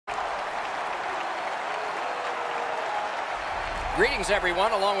Greetings,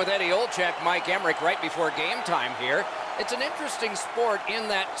 everyone, along with Eddie Olczyk, Mike Emmerich, right before game time here. It's an interesting sport in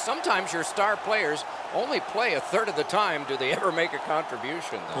that sometimes your star players only play a third of the time. Do they ever make a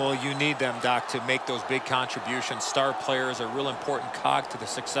contribution, though? Well, you need them, Doc, to make those big contributions. Star players are a real important cog to the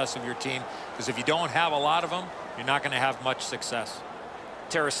success of your team, because if you don't have a lot of them, you're not going to have much success.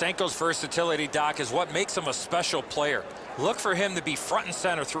 Tarasenko's versatility, Doc, is what makes him a special player. Look for him to be front and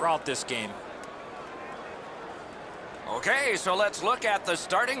center throughout this game. Okay, so let's look at the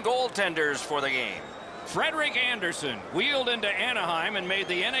starting goaltenders for the game. Frederik Andersen wheeled into Anaheim and made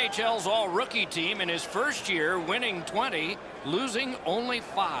the NHL's all-rookie team in his first year, winning 20, losing only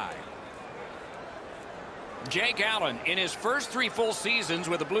 5. Jake Allen, in his first 3 full seasons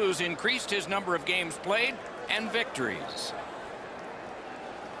with the Blues, increased his number of games played and victories.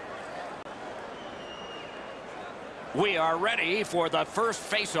 We are ready for the first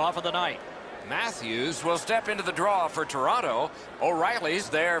face-off of the night. Matthews will step into the draw for Toronto. O'Reilly's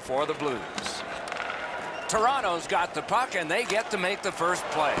there for the Blues. Toronto's got the puck, and they get to make the first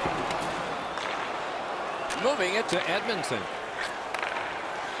play. Moving it to Edmonton.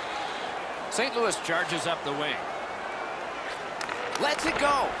 St. Louis charges up the wing. Lets it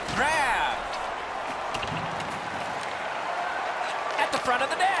go. Grabbed. At the front of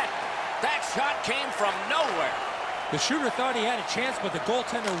the net. That shot came from nowhere. The shooter thought he had a chance, but the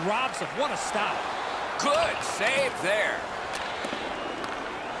goaltender robs him. What a stop. Good save there.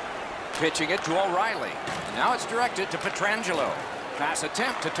 Pitching it to O'Reilly. Now it's directed to Pietrangelo. Pass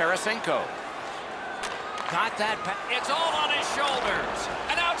attempt to Tarasenko. Got that. It's all on his shoulders.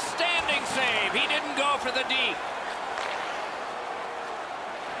 An outstanding save. He didn't go for the deep.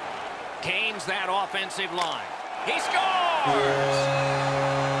 Gains that offensive line. He scores!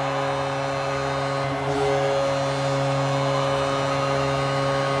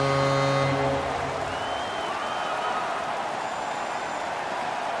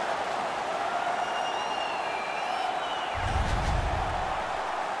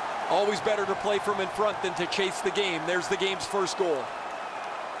 Always better to play from in front than to chase the game. There's the game's first goal.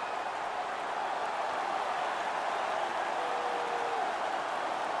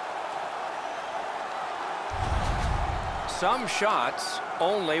 Some shots,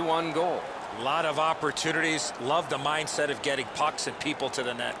 only one goal. A lot of opportunities. Love the mindset of getting pucks and people to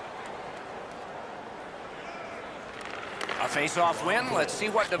the net. A face-off win. Let's see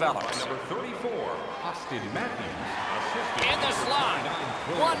what develops. Number 34, Austin Matthews. In the slot.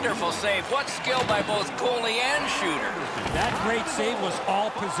 Wonderful save. What skill by both goalie and shooter. That great save was all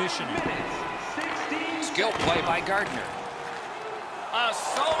positioning. Skill play by Gardner. A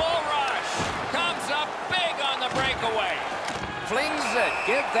solo rush. Comes up big on the breakaway. Flings it.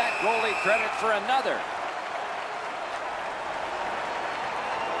 Give that goalie credit for another.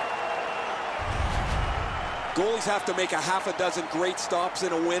 Goalies have to make a half a dozen great stops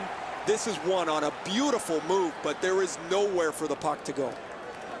in a win. This is one on a beautiful move, but there is nowhere for the puck to go.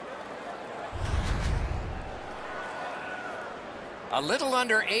 A little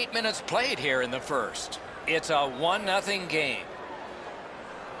under 8 minutes played here in the first. It's a 1-0 game.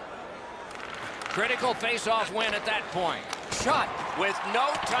 Critical face-off win at that point. Shot with no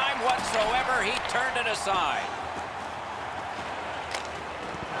time whatsoever. He turned it aside.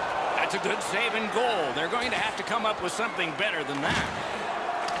 That's a good save and goal. They're going to have to come up with something better than that.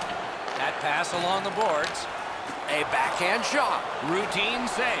 That pass along the boards. A backhand shot. Routine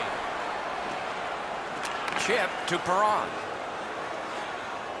save. Chip to Perron.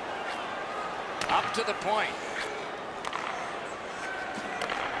 Up to the point.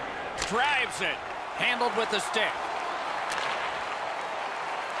 Drives it. Handled with the stick.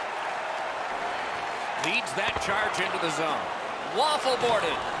 Leads that charge into the zone. Waffle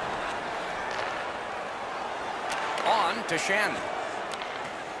boarded. On to Shannon.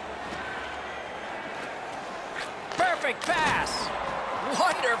 Perfect pass.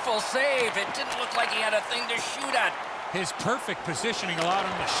 Wonderful save. It didn't look like he had a thing to shoot at. His perfect positioning allowed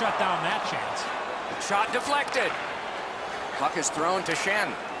him to shut down that chance. Shot deflected. Puck is thrown to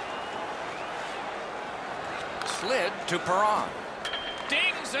Shannon. Slid to Perron.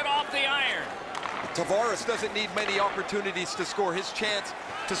 Dings it off the iron. Tavares doesn't need many opportunities to score. His chance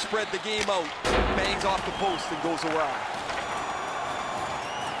to spread the game out. Bangs off the post and goes awry.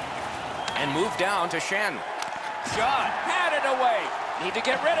 And moved down to Shannon. Shot. Had it away. Need to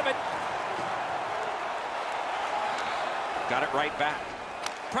get rid of it. Got it right back.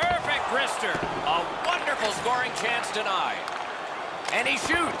 Perfect wrister. A wonderful scoring chance denied. And he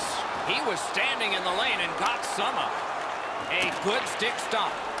shoots. He was standing in the lane and got some of it. A good stick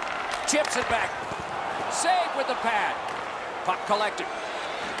stop. Chips it back. Save with the pad. Puck collected.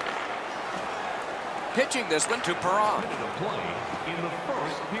 Pitching this one to Perron. The play in the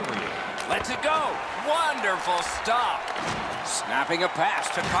first period. Lets it go. Wonderful stop. Snapping a pass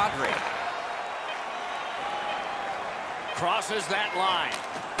to Kadri. Crosses that line.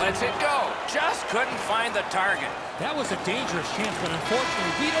 Lets it go. Just couldn't find the target. That was a dangerous chance, but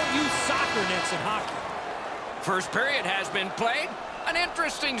unfortunately, we don't use soccer nets in hockey. First period has been played. An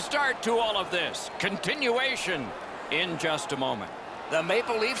interesting start to all of this. Continuation in just a moment. The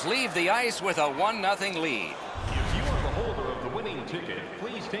Maple Leafs leave the ice with a 1-0 lead. If you are the holder of the winning ticket,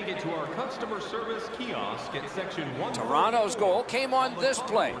 please take it to our customer service kiosk at section 1. Toronto's goal came on this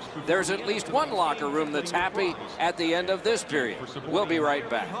play. There's at least one locker room that's happy at the end of this period. We'll be right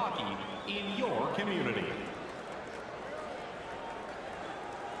back. Hockey in your community.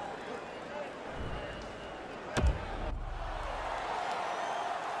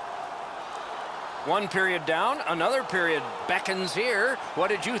 One period down, another period beckons here. What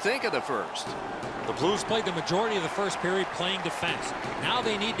did you think of the first? The Blues played the majority of the first period playing defense. Now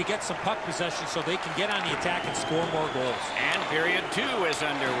they need to get some puck possession so they can get on the attack and score more goals. And period 2 is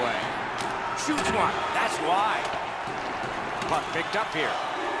underway. Shoots one. That's why. Puck picked up here.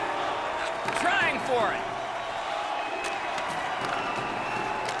 Trying for it.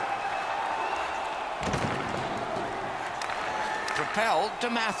 Propelled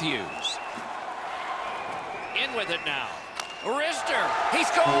to Matthews. In with it now. Rister. He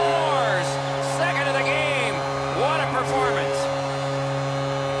scores! Second of the game. What a performance.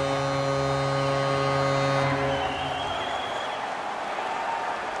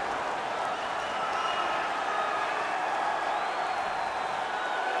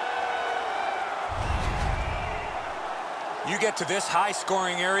 You get to this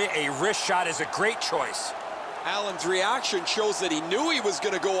high-scoring area, a wrist shot is a great choice. Allen's reaction shows that he knew he was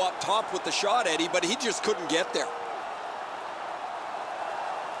going to go up top with the shot, Eddie, but he just couldn't get there.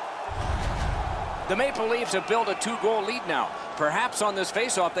 The Maple Leafs have built a 2-goal lead now. Perhaps on this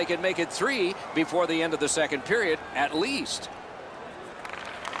faceoff they can make it 3 before the end of the second period, at least.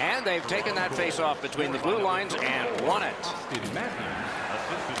 And they've taken that faceoff between the blue lines and won it.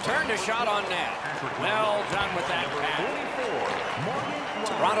 Turned a shot on net. Well done with that pass.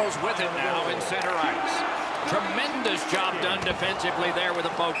 Toronto's with it now in center ice. Tremendous job done defensively there with a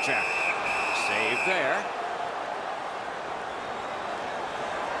poke check. Save there.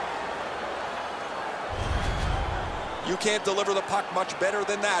 You can't deliver the puck much better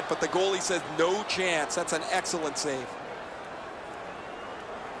than that, but the goalie says no chance. That's an excellent save.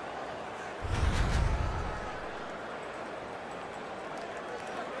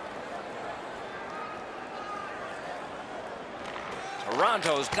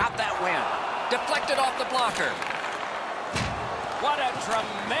 Toronto's got that win. Deflected off the blocker. What a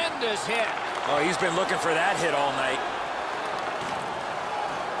tremendous hit. Oh, he's been looking for that hit all night.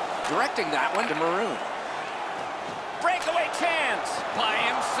 Directing that one to Maroon. Breakaway chance by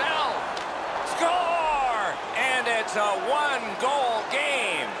himself. Score! And it's a 1-goal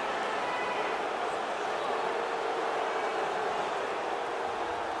game.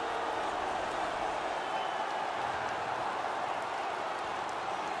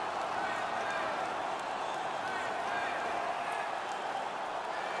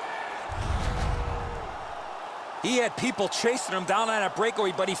 He had people chasing him down on a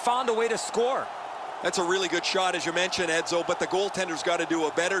breakaway, but he found a way to score. That's a really good shot, as you mentioned, Edzo, but the goaltender's got to do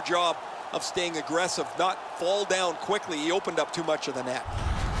a better job of staying aggressive, not fall down quickly. He opened up too much of the net.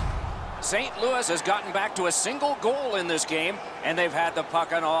 St. Louis has gotten back to a single goal in this game, and they've had the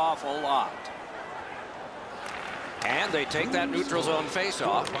puck an awful lot. And they take that neutral zone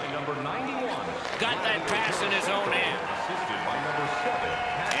face-off. By number 91. Got that pass in his own end. Assisted by number 7.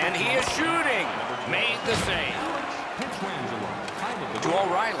 And he is shooting. Made the save. To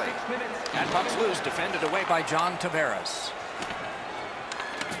O'Reilly. That puck's loose, defended away by John Tavares.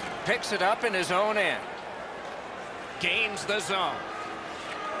 Picks it up in his own end. Gains the zone.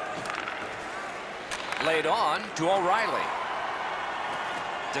 Laid on to O'Reilly.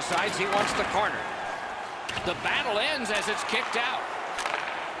 Decides he wants the corner. The battle ends as it's kicked out.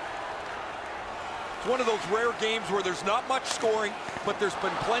 It's one of those rare games where there's not much scoring, but there's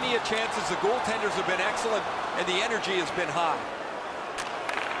been plenty of chances. The goaltenders have been excellent, and the energy has been high.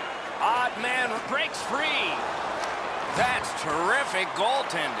 Odd man breaks free. That's terrific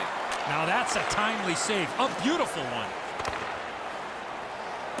goaltending. Now that's a timely save. A beautiful one.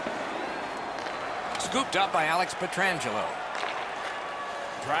 Scooped up by Alex Pietrangelo.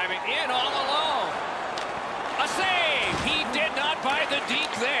 Driving in all alone. A save. He did not buy the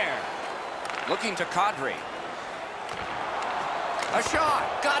deke there. Looking to Kadri. A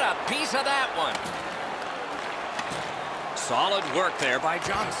shot. Got a piece of that one. Solid work there by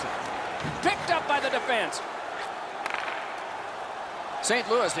Johnson. Picked up by the defense. St.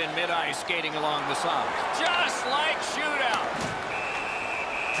 Louis in mid-ice skating along the side. Just like shootout.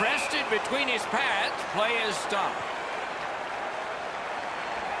 Pressed it between his pads. Play is stopped.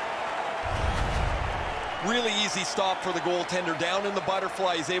 Really easy stop for the goaltender. Down in the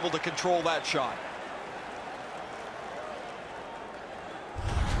butterfly, he's able to control that shot.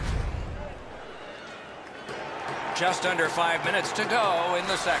 Just under 5 minutes to go in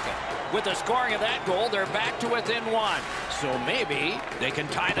the second. With the scoring of that goal, they're back to within one. So maybe they can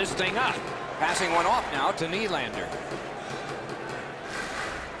tie this thing up. Passing one off now to Nylander.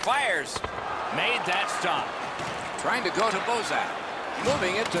 Fires. Made that stop. Trying to go to Bozak.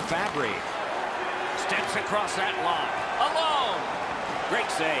 Moving it to Fabry. Steps across that line. Alone.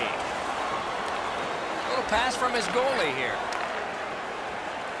 Great save. Little pass from his goalie here.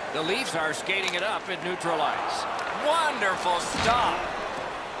 The Leafs are skating it up at neutral ice. Wonderful stop.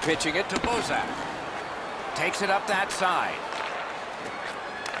 Pitching it to Bozak. Takes it up that side.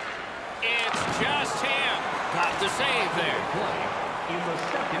 It's just him. Got the save there. In the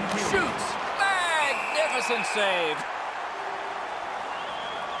second period. Shoots. Magnificent save.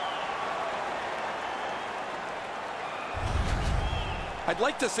 I'd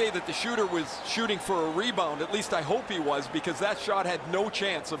like to say that the shooter was shooting for a rebound. At least I hope he was, because that shot had no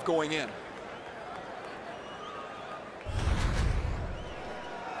chance of going in.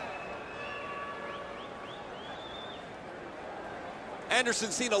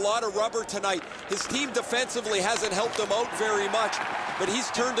 Anderson's seen a lot of rubber tonight. His team defensively hasn't helped him out very much, but he's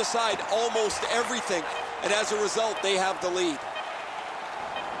turned aside almost everything, and as a result, they have the lead.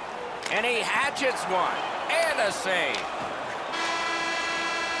 And he hatchets one. And a save.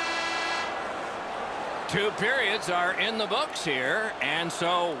 2 periods are in the books here, and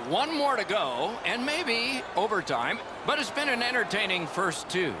so one more to go, and maybe overtime, but it's been an entertaining first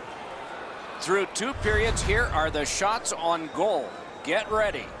 2. Through 2 periods, here are the shots on goal. Get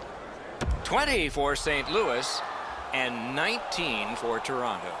ready. 20 for St. Louis and 19 for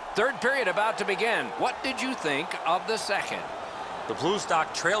Toronto. Third period about to begin. What did you think of the second? The Blues,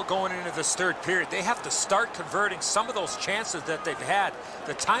 Doc, trail going into this third period. They have to start converting some of those chances that they've had.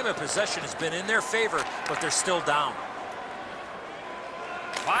 The time of possession has been in their favor, but they're still down.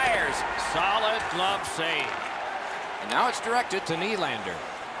 Fires. Solid glove save. And now it's directed to Nylander.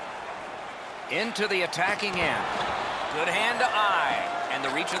 Into the attacking end. Good hand to eye. And the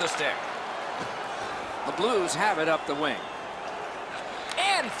reach of the stick. The Blues have it up the wing.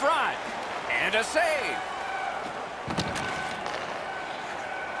 In front. And a save.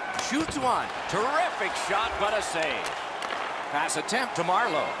 Shoots one. Terrific shot, but a save. Pass attempt to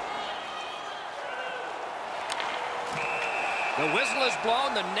Marlowe. The whistle is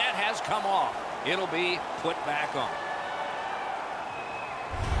blown. The net has come off. It'll be put back on.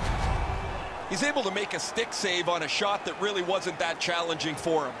 He's able to make a stick save on a shot that really wasn't that challenging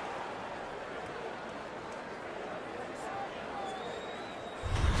for him.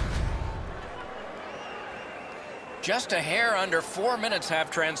 Just a hair under 4 minutes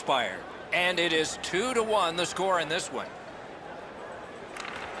have transpired. And it is 2-1 the score in this one.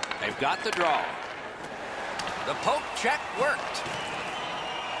 They've got the draw. The poke check worked.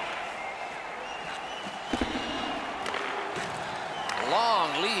 Long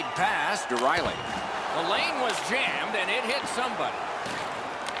lead pass to Riley. The lane was jammed and it hit somebody.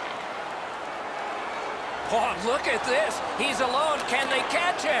 Oh, look at this. He's alone. Can they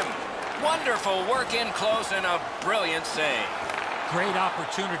catch him? Wonderful work in close and a brilliant save. Great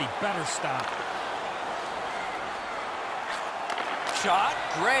opportunity. Better stop. Shot.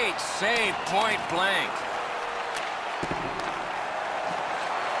 Great save. Point blank.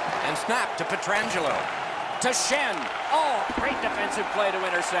 And snap to Pietrangelo. To Shen. Oh, great defensive play to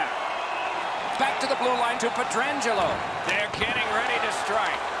intercept. Back to the blue line to Pietrangelo. They're getting ready to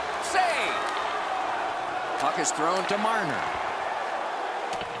strike. Save. Puck is thrown to Marner.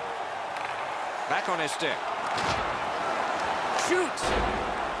 Back on his stick. Shoots.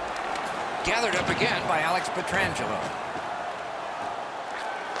 Gathered up again by Alex Pietrangelo.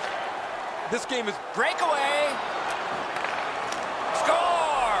 This game is breakaway.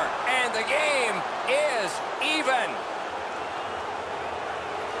 Score! And the game is even.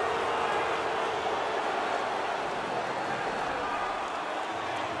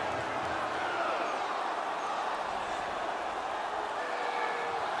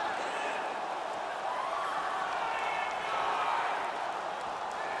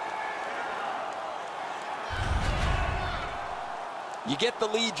 You get the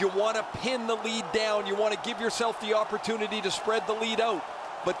lead, you want to pin the lead down, you want to give yourself the opportunity to spread the lead out,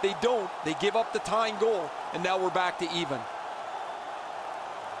 but they don't. They give up the tying goal, and now we're back to even.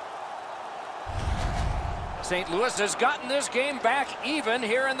 St. Louis has gotten this game back even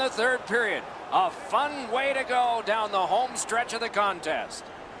here in the third period. A fun way to go down the home stretch of the contest.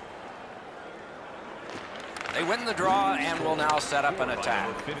 They win the draw and will now set up an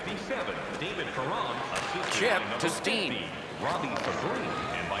attack. Chip to Steen.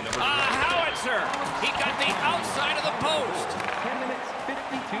 Howitzer! He got the outside of the post. 10 minutes,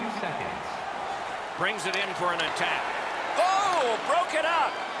 52 seconds. Brings it in for an attack. Oh, broke it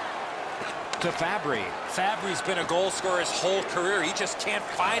up. To Fabry. Fabry's been a goal scorer his whole career. He just can't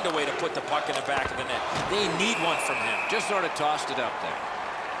find a way to put the puck in the back of the net. They need one from him. Just sort of tossed it up there.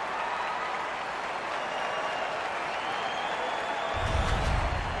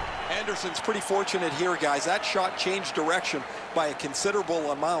 Anderson's pretty fortunate here, guys. That shot changed direction by a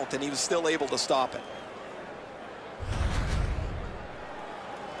considerable amount, and he was still able to stop it.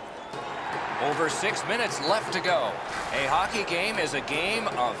 Over 6 minutes left to go. A hockey game is a game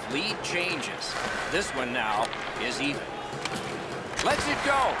of lead changes. This one now is even. Lets it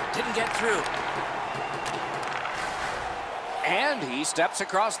go. Didn't get through. And he steps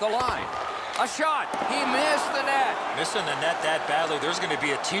across the line. A shot. He missed the net. Missing the net that badly, there's going to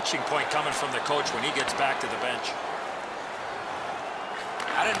be a teaching point coming from the coach when he gets back to the bench.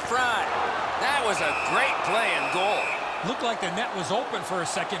 Out in front. That was a great play and goal. Looked like the net was open for a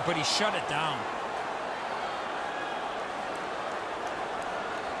second, but he shut it down.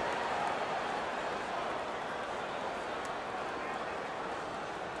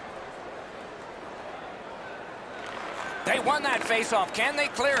 They won that faceoff. Can they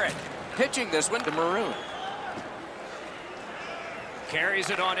clear it? Pitching this one to Maroon.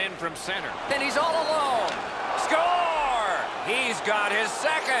 Carries it on in from center. Then he's all alone. Score! He's got his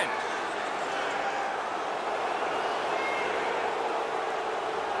second.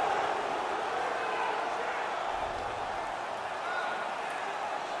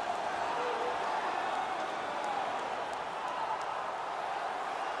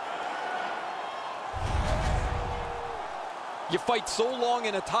 You fight so long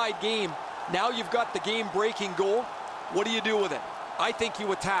in a tied game. Now you've got the game-breaking goal. What do you do with it? I think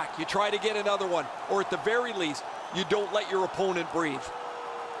you attack. You try to get another one. Or at the very least, you don't let your opponent breathe.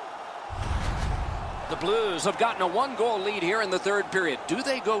 The Blues have gotten a one-goal lead here in the third period. Do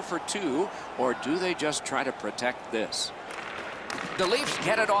they go for two, or do they just try to protect this? The Leafs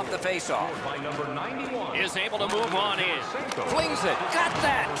get it off the faceoff. Is able to move on in. Flings it. Got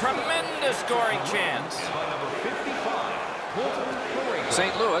that. Tremendous scoring chance.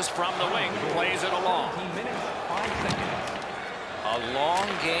 St. Louis from the wing plays it along. A long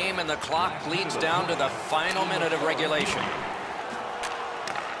game, and the clock leads down to the final minute of regulation.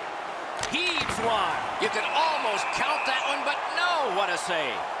 Heaves one. You can almost count that one, but no, what a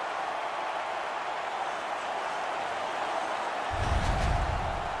save.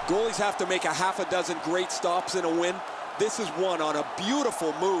 Goalies have to make a half a dozen great stops in a win. This is one on a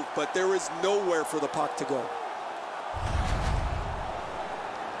beautiful move, but there is nowhere for the puck to go.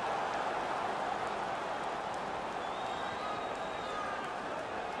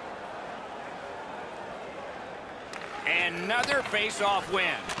 Another face-off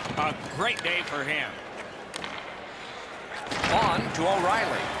win. A great day for him. On to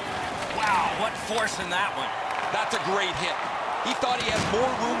O'Reilly. Wow, what force in that one. That's a great hit. He thought he had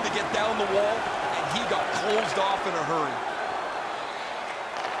more room to get down the wall, and he got closed off in a hurry.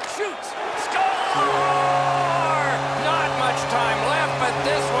 Shoots. Score! Not much time left, but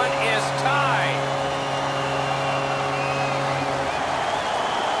this one is tied.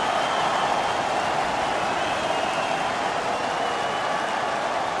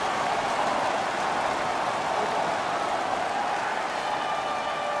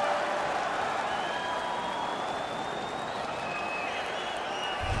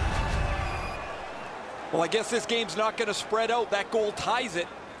 Well, I guess this game's not going to spread out. That goal ties it.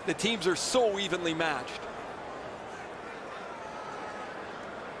 The teams are so evenly matched.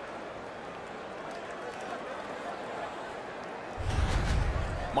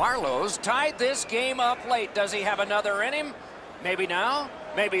 Marlowe's tied this game up late. Does he have another in him? Maybe now?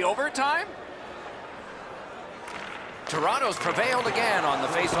 Maybe overtime? Toronto's prevailed again on the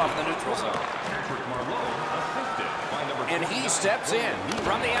faceoff in the neutral zone. And he steps in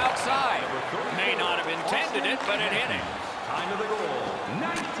from the outside. May not have intended it, but it hit him. Time of the goal,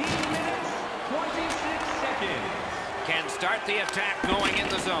 19 minutes, 26 seconds. Can start the attack going in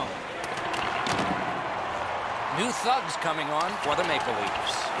the zone. New thugs coming on for the Maple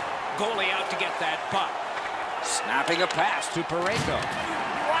Leafs. Goalie out to get that puck. Snapping a pass to Parayko.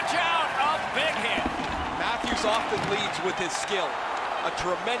 Watch out, a big hit. Matthews often leads with his skill. A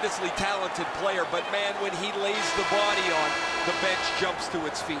tremendously talented player, but man, when he lays the body on, the bench jumps to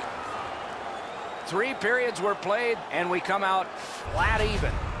its feet. 3 periods were played, and we come out flat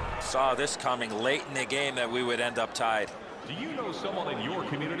even. Saw this coming late in the game that we would end up tied. Do you know someone in your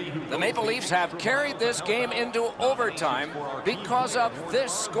community who... The Maple Leafs have carried this game into overtime because of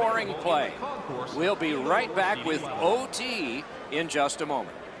this scoring play. We'll be right back with OT in just a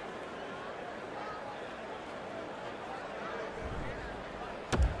moment.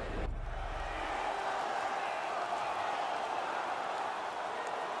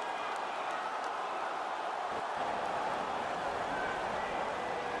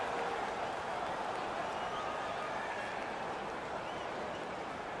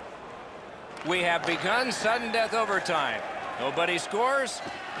 We have begun sudden death overtime. Nobody scores.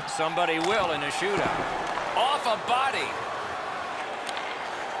 Somebody will in a shootout. Off a body.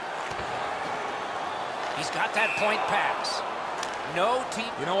 He's got that point pass. No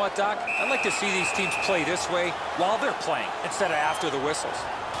team. You know what, Doc? I'd like to see these teams play this way while they're playing instead of after the whistles.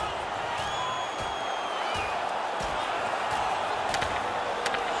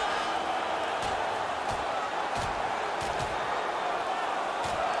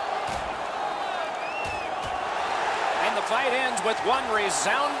 Fight ends with one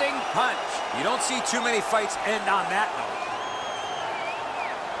resounding punch. You don't see too many fights end on that note.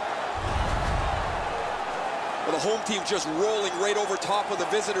 Well, the home team just rolling right over top of the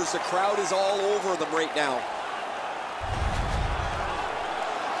visitors. The crowd is all over them right now.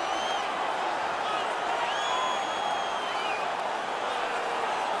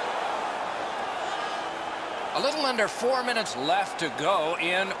 A little under 4 minutes left to go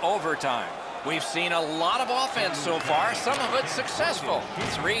in overtime. We've seen a lot of offense so far, some of it successful.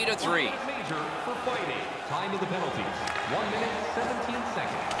 3-3. Major for fighting. Time of the penalties. 1 minute, 17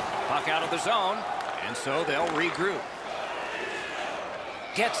 seconds. Puck out of the zone, and so they'll regroup.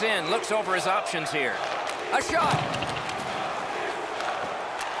 Gets in, looks over his options here. A shot.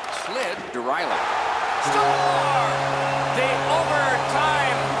 Slid to Riley. Score! The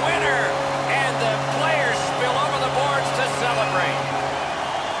overtime winner, and the players spill over the boards to celebrate.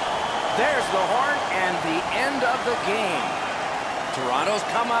 There's the horn and the end of the game. Toronto's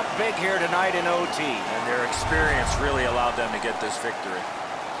come up big here tonight in OT. And their experience really allowed them to get this victory.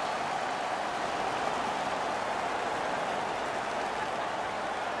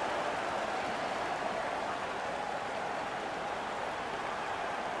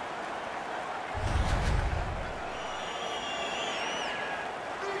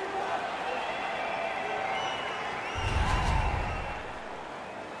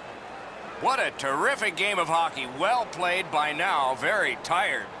 What a terrific game of hockey. Well played by now very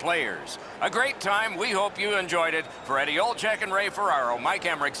tired players. A great time. We hope you enjoyed it. For Eddie Olczyk and Ray Ferraro, Mike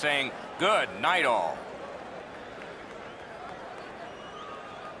Emmerich saying good night all.